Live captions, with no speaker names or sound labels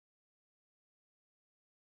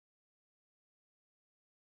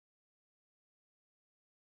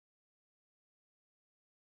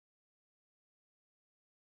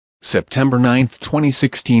September 9th,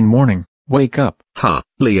 2016 morning, wake up. Huh,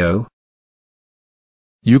 Leo?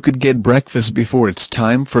 You could get breakfast before it's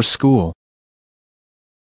time for school.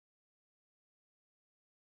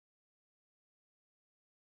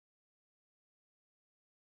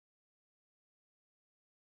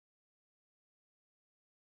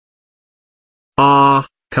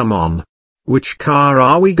 Come on. Which car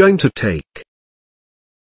are we going to take?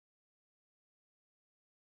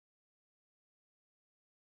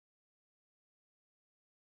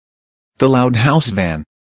 The Loud House van.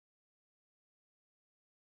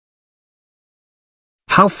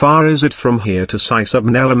 How far is it from here to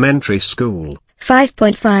Tyson Elementary School?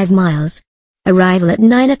 5.5 miles. Arrival at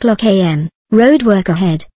 9 o'clock a.m. Roadwork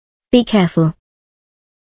ahead. Be careful.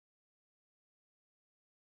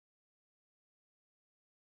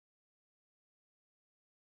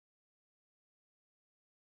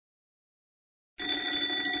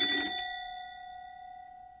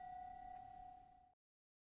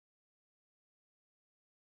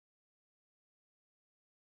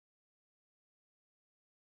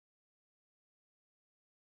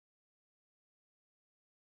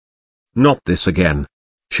 Not this again.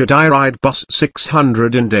 Should I ride bus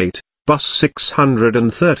 608, bus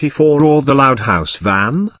 634 or the Loud House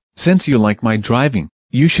van? Since you like my driving,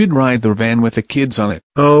 you should ride the van with the kids on it.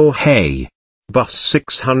 Oh hey. Bus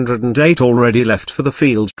 608 already left for the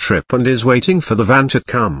field trip and is waiting for the van to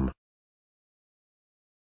come.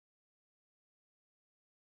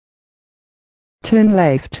 Turn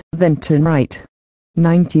left, then turn right.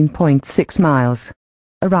 19.6 miles.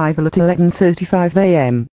 Arrival at 11:35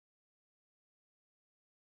 a.m.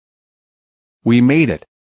 We made it.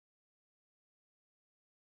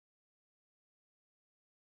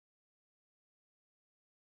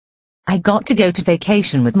 I got to go to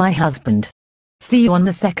vacation with my husband. See you on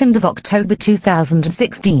the 2nd of October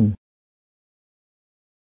 2016.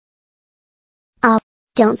 Oh,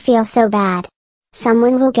 don't feel so bad.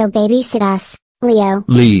 Someone will go babysit us, Leo.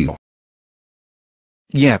 Leo.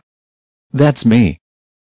 Yep. That's me.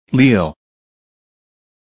 Leo.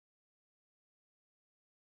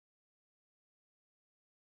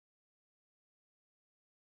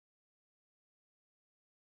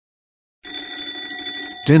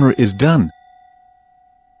 Dinner is done.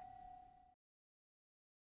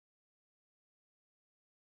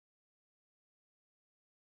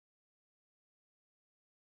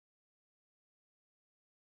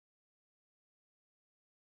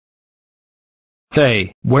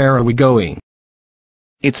 Hey, where are we going?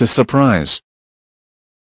 It's a surprise.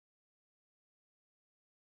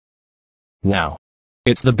 Now.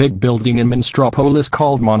 It's the big building in Monstropolis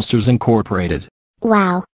called Monsters Incorporated.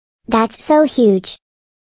 Wow. That's so huge.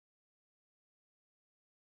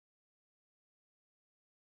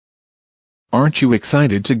 Aren't you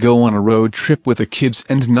excited to go on a road trip with the kids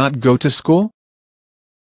and not go to school?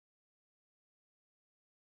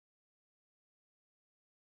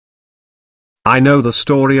 I know the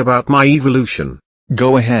story about my evolution.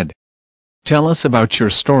 Go ahead. Tell us about your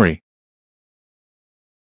story.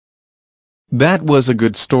 That was a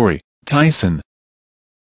good story, Tyson.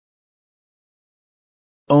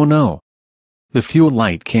 Oh no. The fuel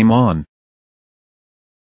light came on.